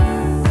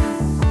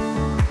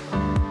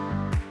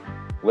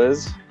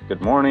Liz,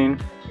 good morning.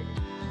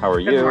 How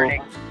are Good you?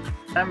 morning.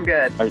 I'm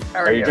good. Are, How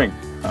are are you you? drinking?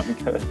 I'm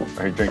good.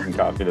 Are you drinking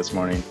coffee this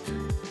morning?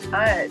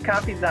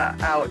 Coffee's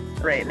out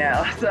right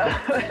now, so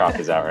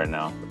Coffee's out right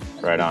now.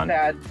 Right on.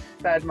 sad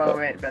Uh,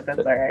 moment, but that's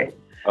all right.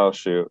 oh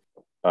shoot.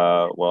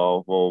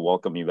 Well, we'll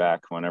welcome you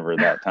back whenever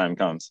that time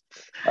comes.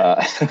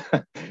 Uh,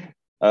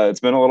 it's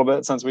been a little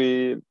bit since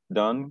we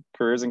done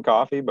careers in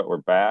coffee, but we're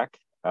back.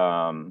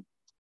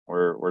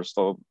 We're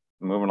still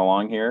moving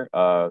along here.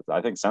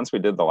 I think since we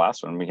did the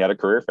last one, we had a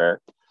career fair,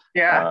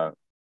 Yeah. uh, So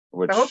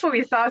which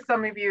hopefully we saw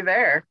some of you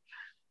there.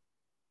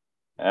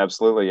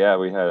 absolutely, yeah.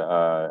 We had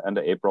end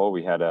of April,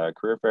 we had a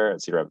career fair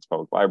at Cedar Rapids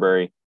Public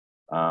Library.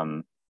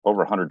 Um, Over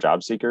 100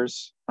 job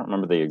seekers. I don't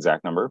remember the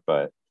exact number,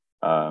 but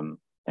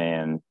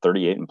and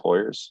 38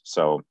 employers.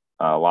 So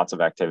lots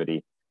of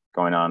activity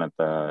going on at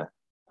the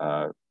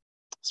uh,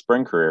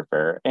 spring career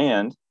fair.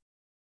 And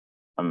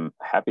I'm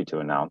happy to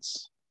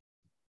announce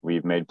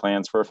we've made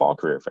plans for a fall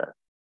career fair.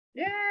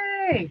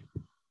 Yay!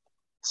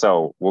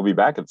 So we'll be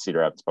back at the Cedar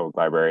Rapids Public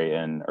Library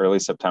in early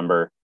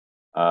September.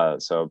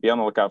 So be on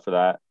the lookout for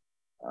that.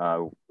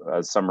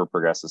 As summer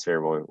progresses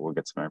here, we'll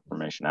get some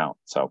information out.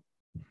 So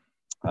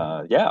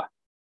yeah,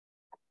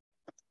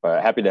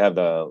 but happy to have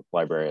the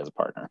library as a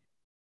partner.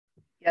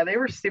 Yeah, they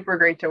were super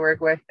great to work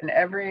with, and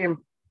every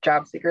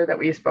job seeker that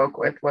we spoke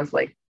with was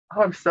like,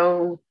 "Oh, I'm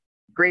so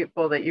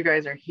grateful that you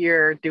guys are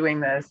here doing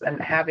this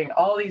and having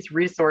all these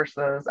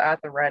resources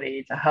at the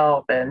ready to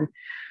help." And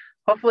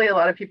hopefully, a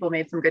lot of people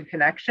made some good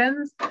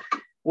connections,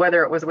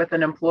 whether it was with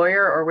an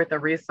employer or with a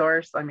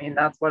resource. I mean,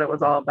 that's what it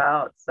was all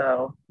about.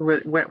 So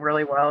it went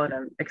really well, and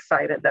I'm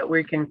excited that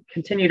we can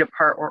continue to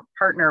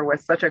partner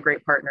with such a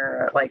great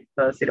partner like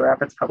the Cedar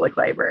Rapids Public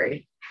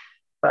Library.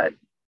 But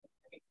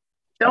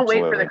don't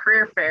wait for the Absolutely.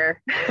 career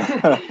fair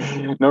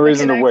No to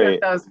reason to connect with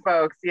wait. those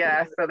folks.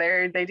 Yeah, so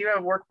they do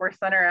have workforce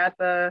center at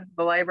the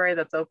library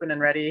that's open and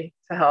ready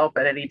to help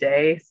at any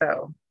day.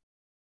 So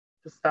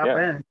just stop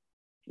Yeah,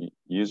 in.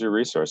 use your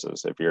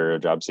resources if you're a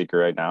job seeker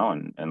right now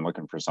and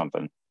looking for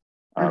something.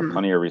 Mm-hmm.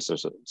 Plenty of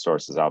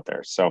resources out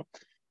there. So,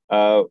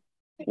 uh,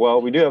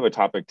 well, we do have a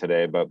topic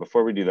today, but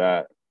before we do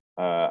that,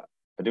 I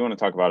do want to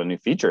talk about a new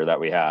feature that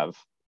we have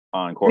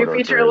on New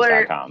feature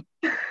alert.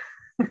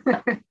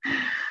 corridorcareers.com.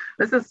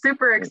 This is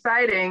super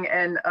exciting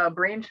and a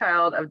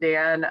brainchild of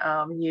Dan.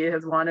 He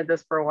has wanted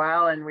this for a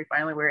while, and we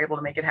finally were able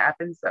to make it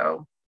happen.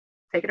 So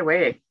take it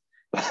away.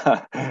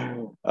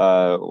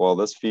 Well,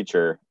 this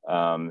feature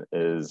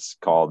is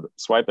called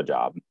Swipe a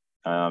Job.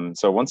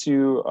 So once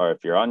you are,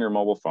 if you're on your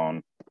mobile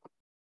phone,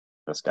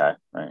 this guy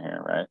right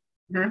here, right?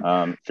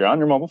 Mm-hmm. If you're on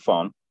your mobile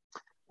phone,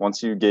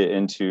 once you get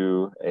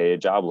into a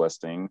job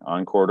listing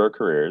on Corridor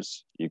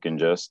Careers, you can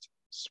just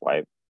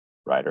swipe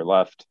right or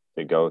left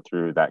to go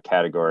through that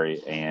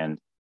category and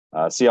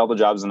see all the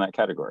jobs in that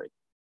category.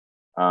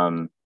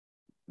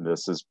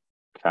 This is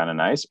kind of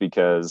nice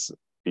because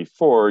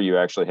before you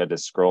actually had to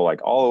scroll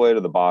like all the way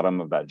to the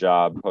bottom of that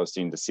job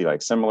posting to see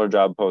like similar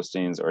job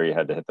postings, or you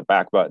had to hit the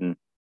back button.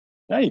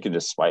 Now you can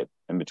just swipe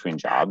in between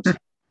jobs.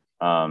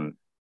 Um,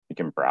 you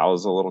can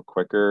browse a little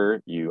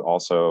quicker. You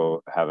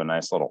also have a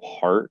nice little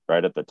heart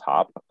right at the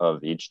top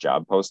of each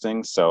job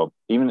posting. So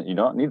even you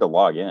don't need to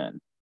log in.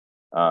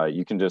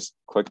 You can just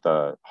click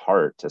the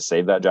heart to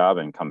save that job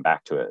and come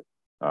back to it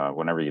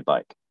whenever you'd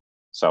like.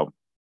 So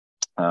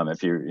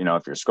if you're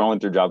scrolling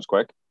through jobs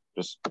quick,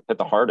 just hit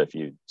the heart if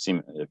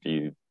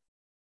you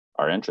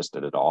are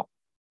interested at all,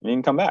 and you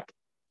can come back.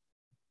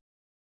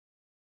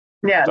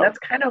 Yeah, So that's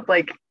kind of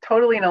like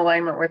totally in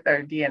alignment with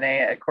our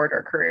DNA at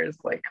Corridor Careers.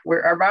 Like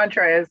our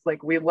mantra is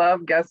like we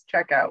love guest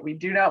checkout. We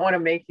do not want to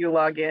make you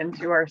log in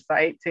to our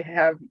site to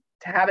have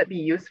it be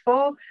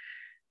useful,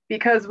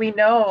 because we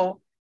know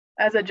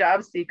as a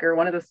job seeker,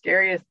 one of the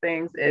scariest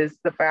things is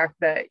the fact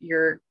that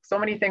so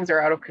many things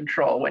are out of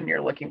control when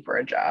you're looking for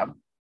a job.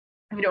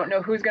 You don't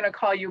know who's going to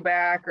call you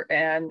back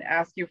and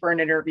ask you for an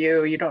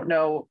interview. You don't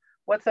know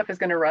what stuff is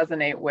going to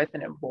resonate with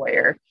an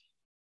employer.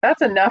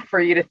 That's enough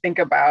for you to think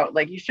about.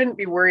 Like, you shouldn't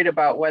be worried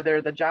about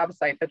whether the job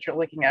site that you're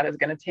looking at is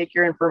going to take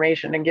your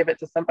information and give it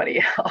to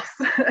somebody else.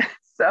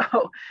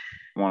 So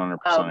 100%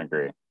 um,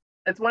 agree.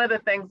 it's one of the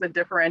things that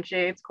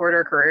differentiates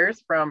Corridor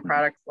Careers from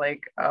products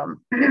like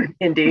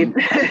Indeed,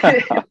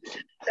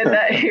 and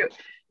that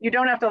you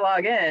don't have to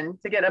log in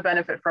to get a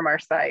benefit from our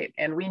site.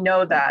 And we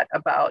know that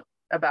about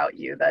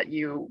you, that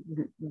you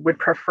would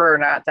prefer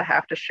not to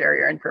have to share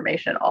your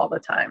information all the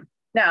time.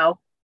 Now,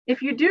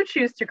 if you do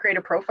choose to create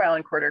a profile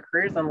in Corridor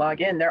Careers and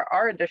log in, there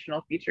are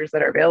additional features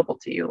that are available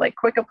to you, like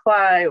quick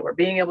apply or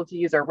being able to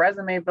use our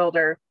resume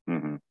builder.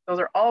 Mm-hmm. Those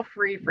are all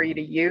free for you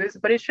to use,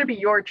 but it should be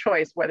your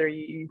choice whether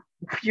you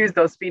use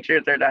those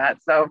features or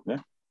not. So Yeah.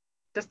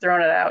 just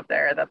throwing it out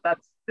there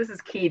this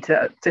is key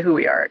to who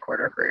we are at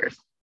Corridor Careers.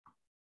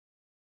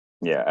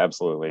 Yeah,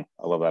 absolutely.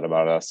 I love that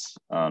about us.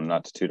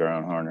 Not to toot our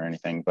own horn or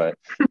anything, but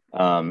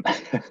um,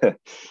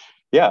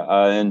 yeah,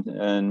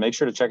 and make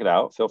sure to check it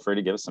out. Feel free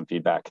to give us some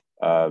feedback.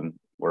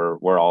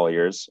 We're all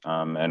ears,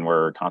 and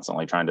we're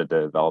constantly trying to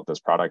develop this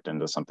product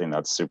into something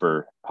that's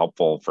super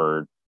helpful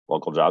for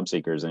local job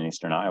seekers in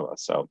Eastern Iowa.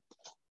 So,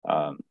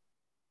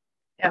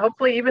 Yeah,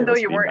 hopefully, even give though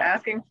us you weren't feedback.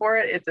 asking for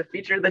it, it's a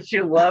feature that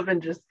you love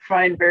and just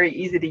find very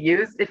easy to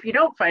use. If you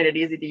don't find it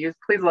easy to use,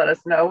 please let us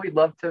know. We'd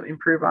love to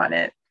improve on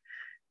it.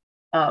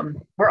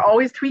 We're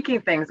always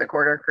tweaking things at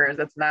Corridor Careers.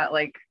 It's not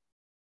like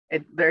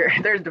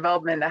there's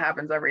development that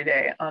happens every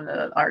day on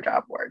our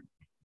job board.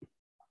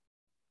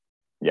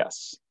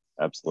 Yes,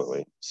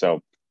 absolutely.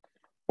 So,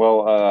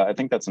 well, I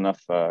think that's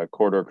enough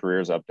Corridor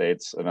Careers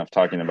updates, enough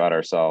talking about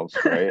ourselves,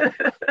 right?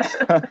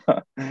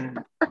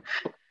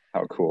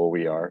 How cool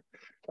we are.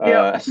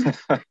 Yep.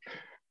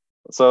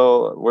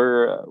 So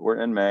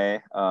we're in May.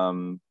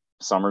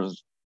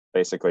 Summer's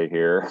basically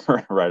here,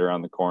 right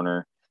around the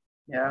corner.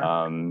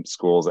 Yeah.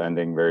 School's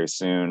ending very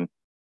soon.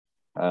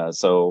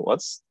 So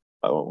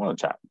I want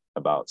to chat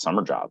about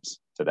summer jobs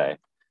today.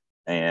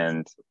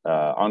 And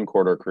on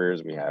Corridor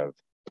Careers, we have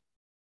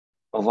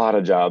a lot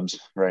of jobs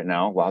right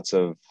now, lots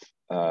of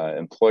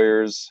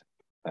employers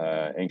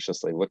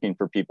anxiously looking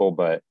for people,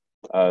 but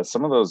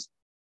some of those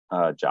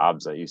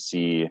jobs that you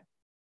see,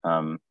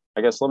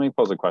 I guess let me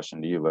pose a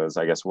question to you, Liz.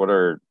 I guess what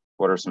are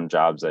some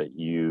jobs that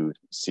you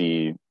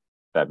see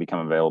that become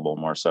available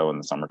more so in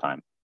the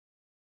summertime?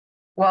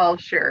 Well,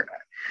 sure.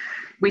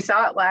 We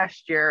saw it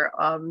last year.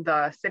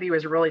 The city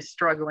was really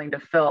struggling to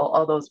fill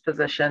all those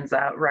positions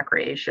at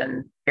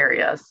recreation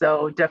areas.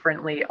 So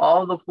definitely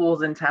all the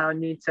pools in town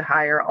need to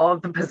hire all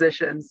of the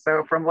positions.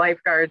 So from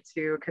lifeguard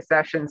to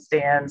concession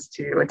stands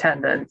to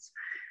attendants,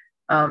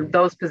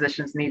 those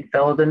positions need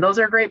filled. And those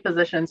are great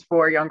positions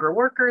for younger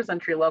workers,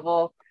 entry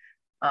level.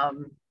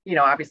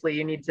 Obviously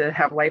you need to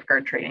have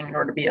lifeguard training in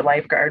order to be a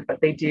lifeguard, but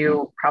they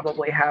do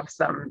probably have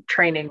some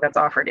training that's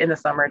offered in the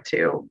summer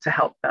to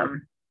help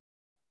them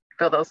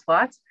fill those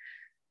slots.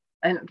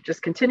 And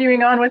just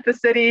continuing on with the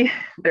city,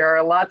 there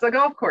are lots of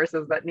golf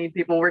courses that need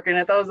people working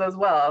at those as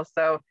well.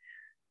 So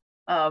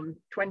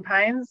Twin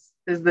Pines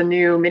is the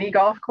new mini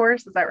golf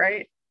course. Is that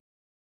right?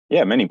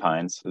 Yeah, Mini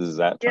Pines. Is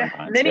that Twin Yeah,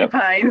 Pines? mini Yep.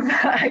 Pines.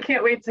 I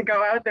can't wait to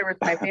go out there with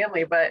my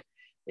family, but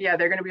yeah,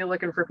 they're going to be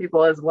looking for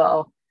people as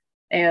well.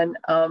 And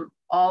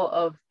all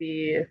of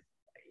the,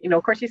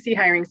 of course, you see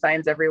hiring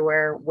signs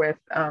everywhere with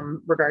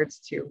regards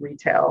to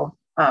retail.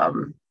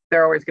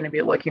 They're always going to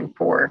be looking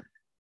for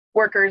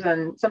workers,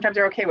 and sometimes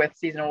they're okay with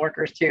seasonal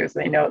workers too. So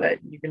they know that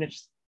you're going to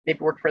just maybe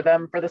work for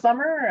them for the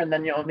summer, and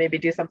then you'll maybe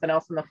do something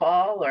else in the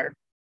fall, or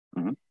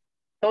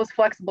those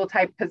flexible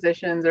type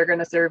positions are going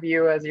to serve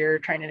you as you're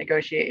trying to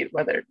negotiate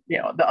whether,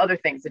 the other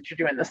things that you're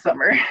doing this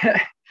summer.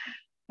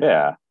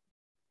 Yeah.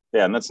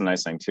 Yeah. And that's a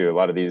nice thing too. A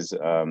lot of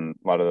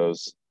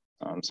those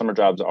summer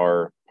jobs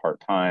are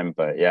part-time,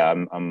 but yeah,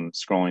 I'm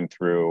scrolling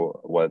through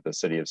what the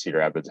city of Cedar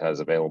Rapids has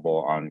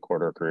available on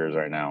Corridor Careers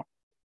right now.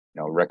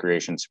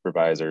 Recreation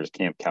supervisors,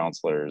 camp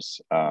counselors,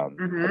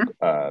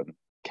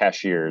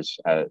 cashiers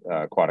at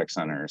aquatic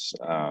centers,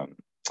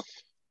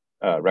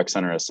 rec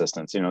center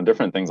assistants,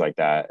 different things like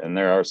that. And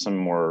there are some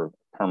more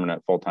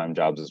permanent full-time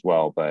jobs as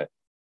well, but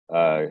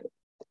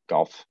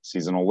golf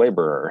seasonal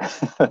laborer,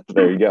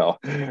 there you go.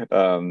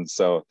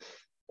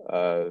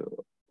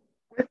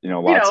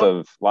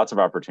 Lots of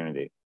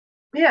opportunity.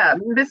 Yeah,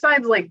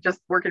 besides like just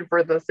working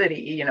for the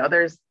city,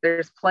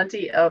 there's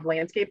plenty of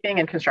landscaping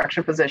and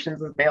construction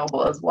positions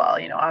available as well.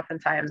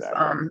 Oftentimes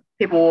Exactly.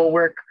 people will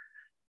work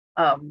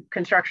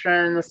construction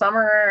in the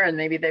summer, and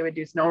maybe they would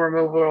do snow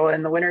removal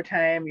in the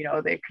wintertime.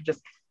 They could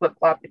just flip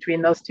flop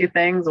between those two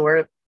things,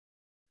 or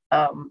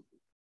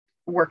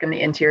work in the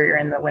interior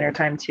in the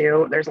wintertime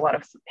too. There's a lot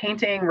of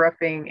painting,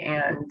 roofing,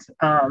 and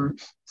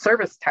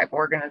service type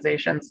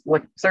organizations,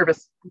 like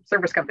service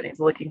companies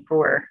looking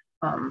for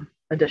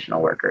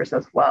additional workers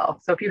as well.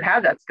 So if you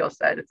have that skill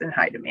set, it's in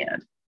high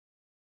demand.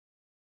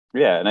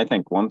 Yeah, and I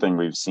think one thing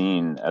we've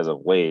seen as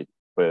of late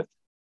with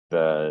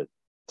the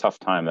tough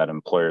time that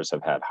employers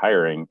have had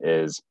hiring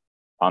is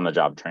on the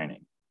job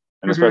training,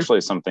 and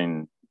especially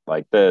something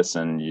like this,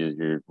 and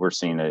we're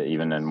seeing it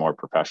even in more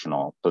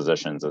professional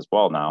positions as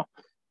well now,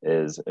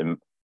 is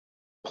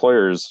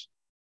employers,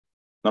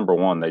 number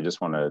one, they just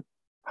want to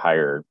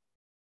hire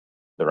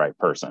the right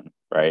person,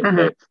 right?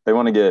 They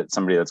want to get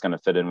somebody that's going to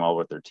fit in well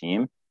with their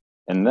team,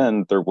 and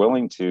then they're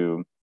willing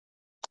to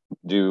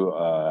do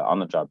on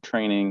the job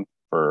training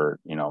for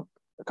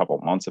a couple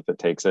of months if it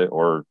takes it,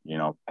 or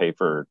pay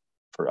for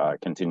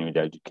continuing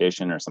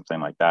education or something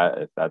like that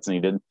if that's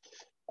needed.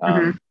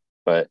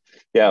 But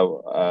yeah,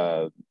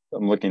 I'm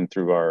looking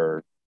through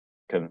our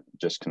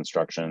just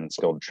construction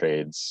skilled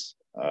trades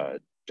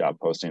job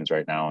postings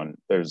right now, and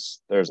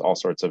there's all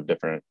sorts of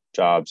different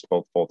jobs,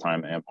 both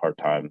full-time and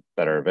part-time,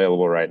 that are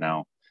available right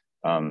now.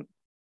 Kind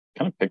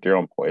of pick your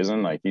own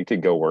poison. Like, you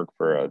could go work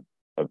for a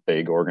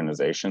big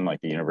organization like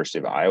the University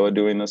of Iowa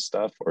doing this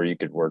stuff, or you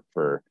could work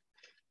for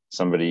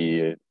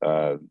somebody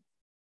a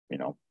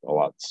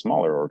lot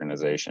smaller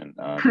organization.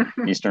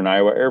 Eastern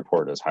Iowa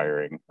Airport is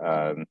hiring.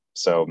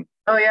 So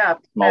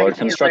smaller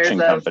construction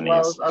companies,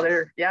 as well as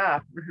other,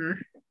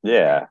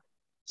 yeah.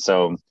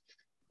 So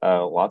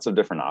lots of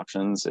different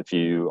options. If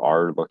you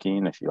are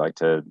looking, if you like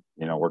to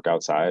work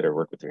outside or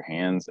work with your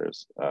hands,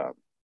 there's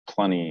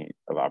plenty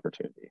of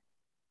opportunity.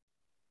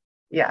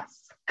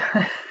 Yes.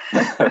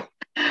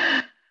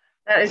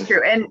 That is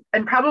true.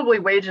 And probably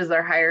wages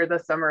are higher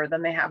this summer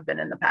than they have been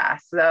in the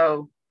past.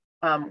 So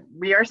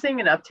we are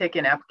seeing an uptick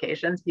in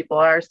applications. People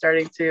are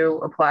starting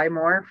to apply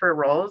more for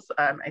roles.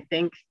 I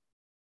think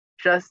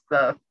just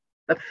the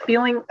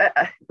feeling,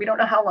 we don't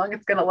know how long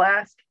it's going to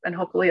last, and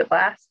hopefully it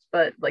lasts,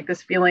 but like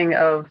this feeling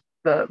of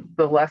the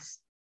less,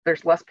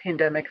 there's less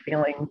pandemic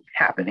feeling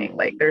happening.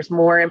 Like there's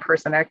more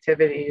in-person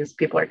activities,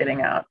 people are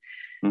getting out.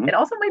 Mhm. It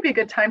also might be a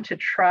good time to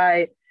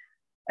try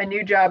a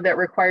new job that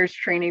requires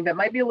training that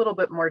might be a little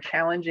bit more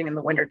challenging in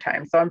the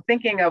wintertime. So I'm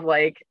thinking of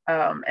like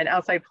an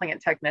outside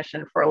plant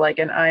technician for like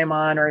an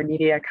IMON or a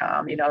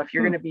MediaCom. You know, if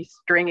you're going to be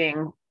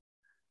stringing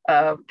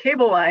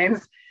cable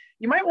lines,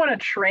 you might want to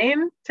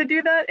train to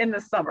do that in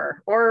the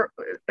summer, or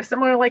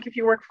similar, like if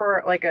you work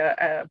for like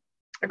a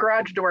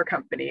garage door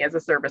company as a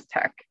service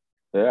tech.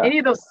 Yeah. Any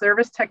of those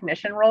service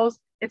technician roles,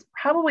 it's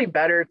probably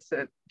better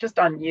to just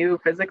on you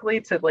physically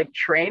to like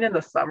train in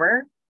the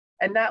summer.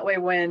 And that way,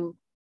 when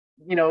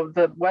you know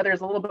the weather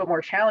is a little bit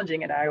more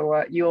challenging in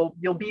Iowa, you'll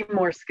be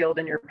more skilled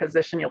in your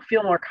position, you'll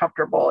feel more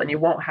comfortable, and you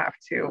won't have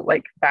to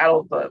like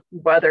battle the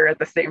weather at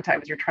the same time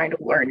as you're trying to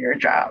learn your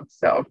job.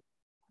 So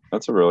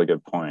that's a really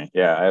good point.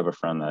 Yeah, I have a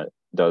friend that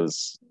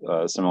does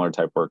similar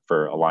type work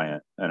for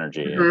Alliant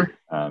Energy. Mhm.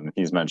 And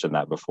he's mentioned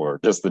that before,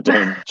 just the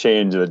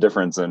change, the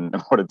difference in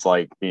what it's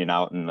like being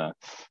out in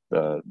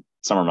the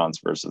summer months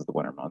versus the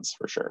winter months,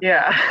 for sure.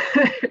 Yeah.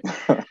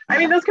 I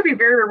mean, those could be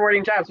very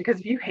rewarding jobs, because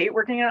if you hate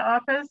working in an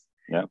office,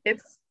 Yeah.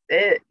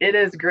 it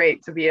is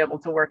great to be able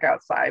to work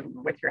outside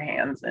with your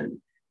hands,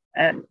 and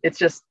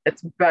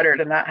it's better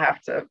to not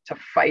have to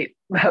fight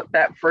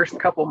that first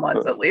couple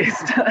months at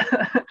least.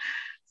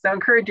 So I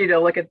encourage you to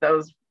look at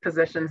those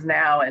positions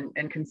now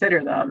and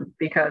consider them,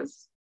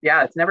 because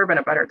yeah, it's never been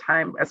a better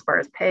time as far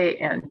as pay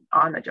and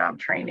on the job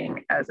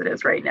training as it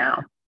is right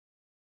now.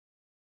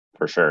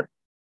 For sure.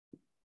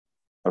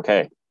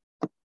 Okay.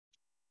 Do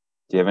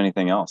you have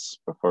anything else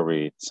before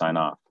we sign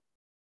off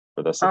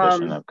for this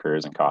edition of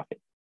Careers and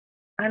Coffee?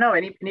 I don't know,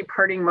 any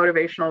parting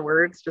motivational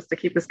words just to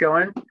keep us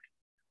going?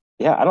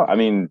 Yeah, I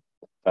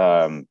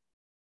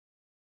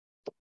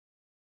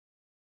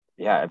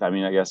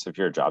guess if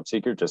you're a job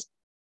seeker, just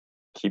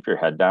keep your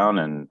head down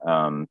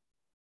and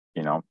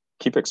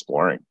keep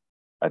exploring,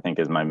 I think,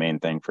 is my main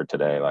thing for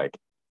today. Like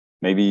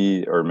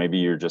maybe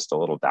you're just a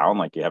little down,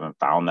 like you haven't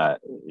found that,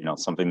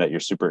 something that you're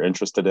super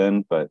interested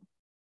in, but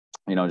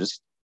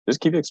just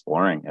keep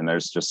exploring. And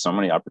there's just so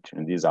many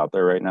opportunities out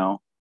there right now,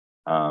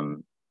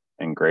 and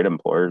great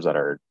employers that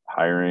are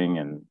hiring,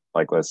 and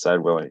like Liz said,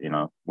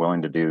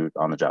 willing to do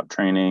on the job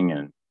training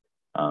and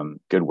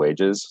good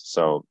wages.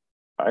 So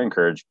I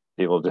encourage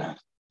people to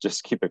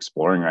just keep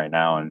exploring right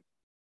now, and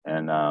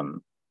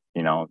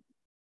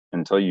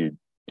until you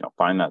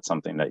find that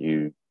something that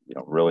you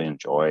really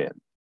enjoy,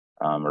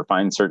 and or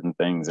find certain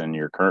things in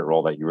your current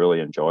role that you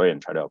really enjoy,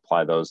 and try to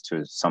apply those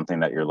to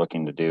something that you're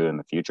looking to do in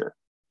the future.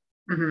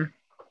 Mm-hmm.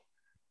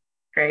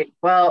 Great.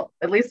 Well,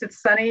 at least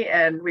it's sunny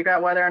and we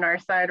got weather on our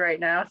side right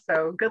now.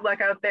 So good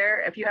luck out there.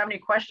 If you have any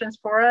questions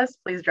for us,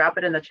 please drop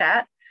it in the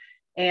chat.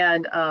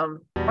 And why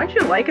don't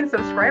you like and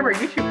subscribe our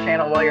YouTube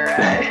channel while you're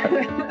at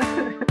it?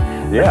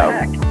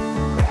 Yeah.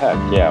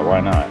 Heck yeah, why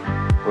not?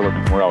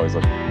 We're always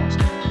looking for more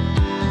stuff.